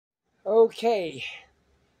Okay,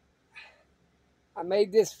 I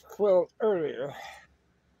made this quilt earlier.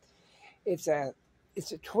 It's a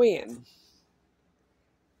it's a twin,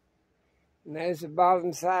 and there's the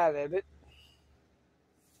bottom side of it.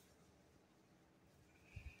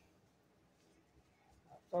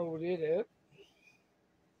 Fold it up.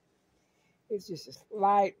 It's just a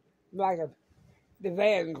light, like a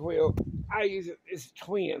divan quilt. I use it as a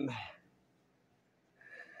twin.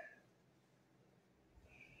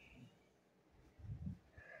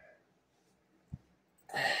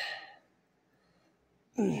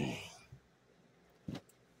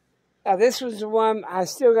 Now this was the one I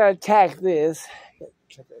still got to tack this.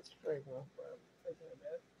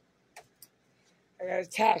 I got to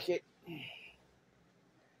tack it.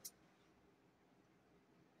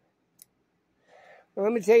 Well,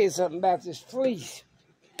 let me tell you something about this fleece.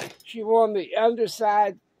 She wanted the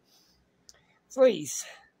underside fleece,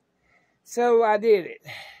 so I did it.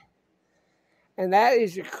 And that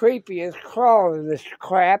is the creepiest crawling this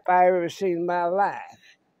crap I ever seen in my life.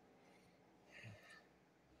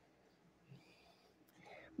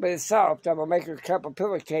 But it's soft. I'm gonna make her a couple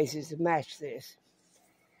pillowcases to match this.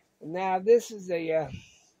 Now this is a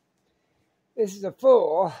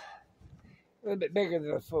full, a little bit bigger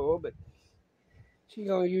than a full, but she's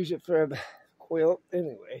gonna use it for a quilt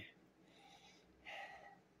anyway.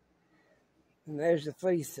 And there's the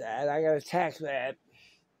fleece side. I gotta tack that.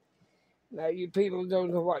 Now you people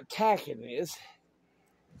don't know what tacking is.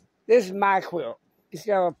 This is my quilt. It's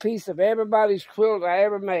got a piece of everybody's quilt I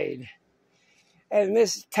ever made. And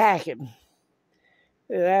this is tacking.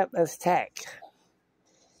 That's tack.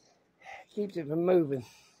 Keeps it from moving.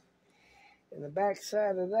 And the back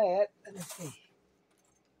side of that, let's see,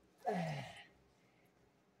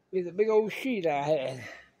 is a big old sheet I had.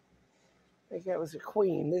 I think that was a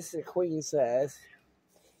queen. This is a queen size.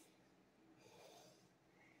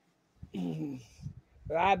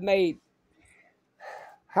 But I've made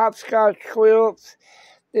hopscotch quilts,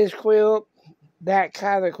 this quilt, that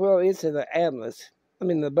kind of quilt. It's in the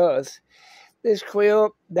the bus. This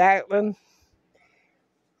quilt, that one,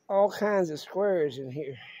 all kinds of squares in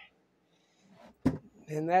here.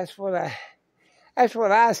 And that's what I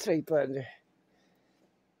sleep under.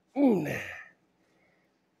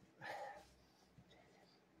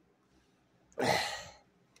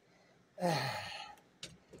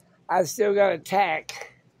 I still got to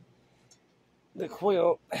tack the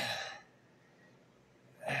quilt.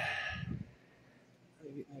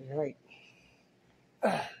 Right.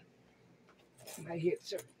 My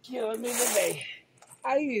hips are killing me today.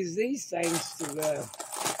 I use these things to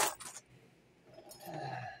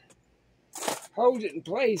hold it in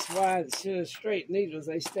place while instead of straight needles,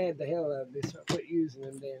 they stab the hell out of me, so I quit using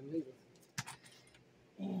them damn needles.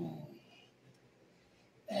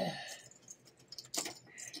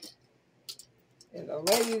 And the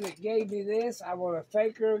lady that gave me this, I want to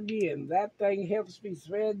thank her again. That thing helps me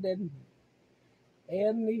thread them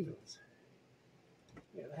damn needles.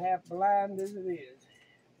 You know, half blind as it is.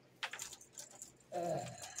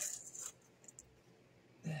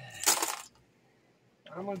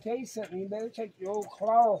 I'm going to tell you something. You better take your old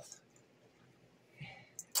cloth.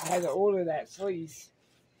 I had to order that fleece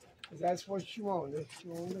because that's what she wanted. She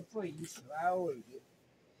wanted the fleece, so I ordered it.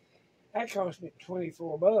 That cost me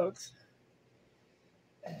 $24.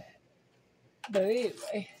 But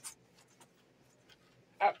anyway,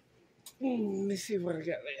 let me see what I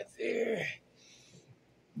got left there.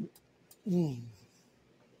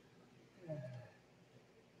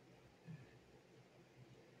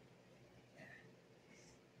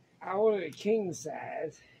 I ordered a king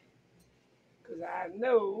size because I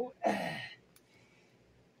know that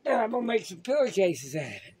I'm going to make some pillowcases out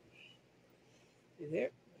of it. See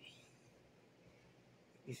there?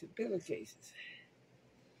 Make some pillowcases.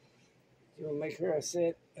 You want to make her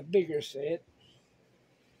a bigger set.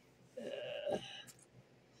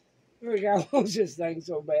 Little guy wants this thing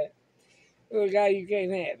so bad. Little guy, you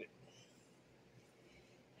can't have it.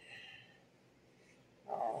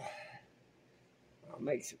 Oh, I'll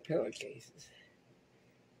make some pillowcases.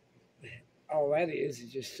 All that is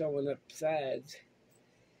just sewing up sides.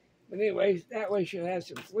 But anyway, that way she'll have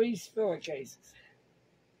some fleece pillowcases.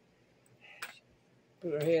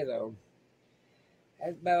 Put her head on.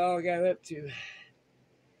 That's about all I got up to.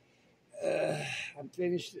 I'm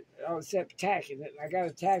finished all except tacking it. I got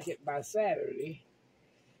to tack it by Saturday.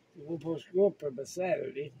 We're supposed to go up there by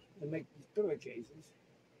Saturday to make these pillowcases.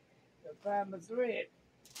 I'll find my thread.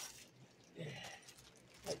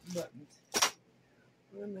 Like buttons.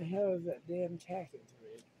 Where in the hell is that damn tacking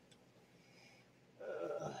thread?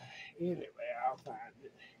 Anyway, I'll find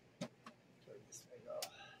it. Turn this thing off.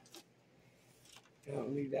 I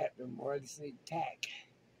don't need that no more. I just need tack.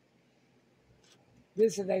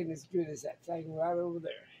 This ain't as good as that thing right over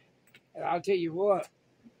there. And I'll tell you what,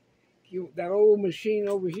 that old machine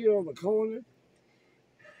over here on the corner,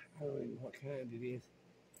 I don't even know what kind it is.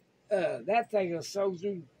 That thing will sew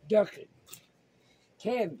through ducking,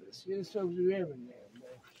 canvas. It'll sew through everything.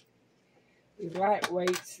 These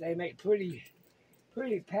lightweights, they make pretty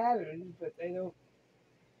patterns, but they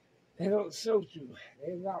don't sew through.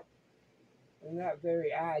 They're not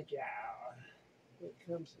very agile when it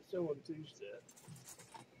comes to sewing through stuff.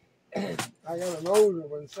 I got an older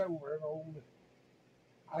one somewhere.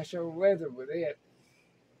 I sew leather with it.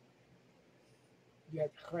 You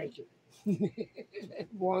have to crank it.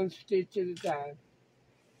 One stitch at a time.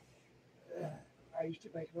 I used to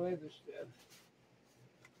make leather stuff.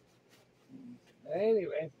 But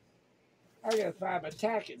anyway, I gotta find my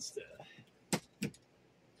tacking stuff. That's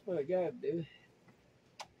what I gotta do.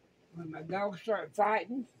 When my dogs start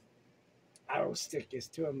fighting, I don't stick this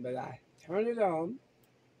to them, but I turn it on.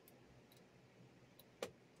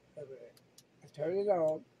 I turn it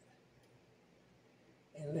on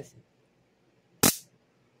and listen.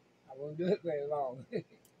 I won't do it very long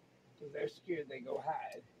because they're scared they go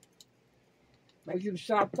hide. Make them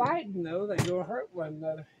stop fighting, though. They go hurt one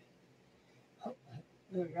another.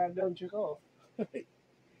 The guy done took off.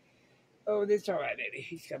 Oh, that's all right, Eddie.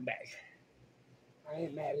 He's come back. I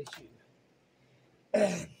ain't mad at you.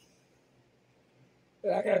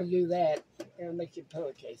 But I gotta do that. I gotta make your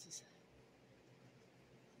pillowcases.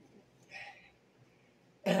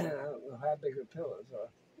 I don't know how big her pillows are.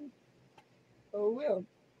 Oh, we'll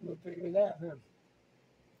figure it out, huh?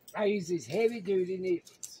 I use these heavy-duty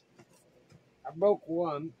needles. I broke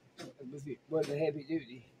one. It wasn't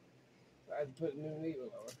heavy-duty. So I had to put a new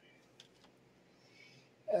needle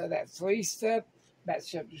on. That fleece stuff, that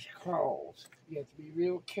stuff just crawls. You have to be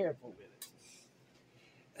real careful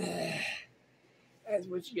with it. That's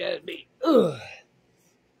what you gotta be. Ugh.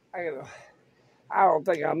 I don't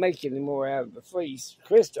think I'll make any more out of the fleece.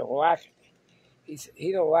 Chris don't like it.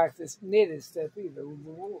 He don't like this knitted stuff either.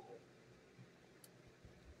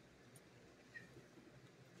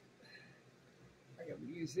 I gotta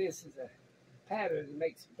use this as a pattern to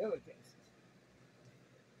make some pillowcases.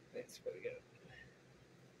 That's what I gotta do.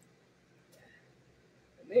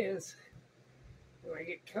 And this, when I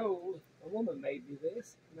get cold, a woman made me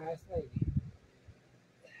this. Nice lady.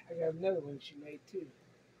 I got another one she made too.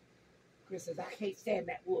 Chris says, I can't stand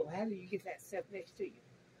that wool. How do you get that stuff next to you?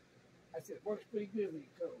 I said, it works pretty good when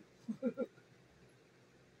you're cold.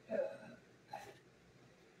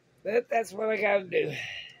 But that's what I gotta do.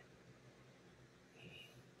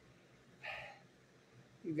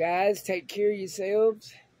 You guys take care of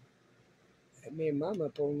yourselves. And me and Mom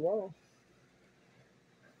up on the wall.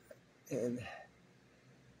 And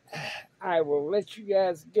I will let you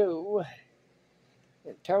guys go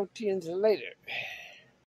and talk to you later.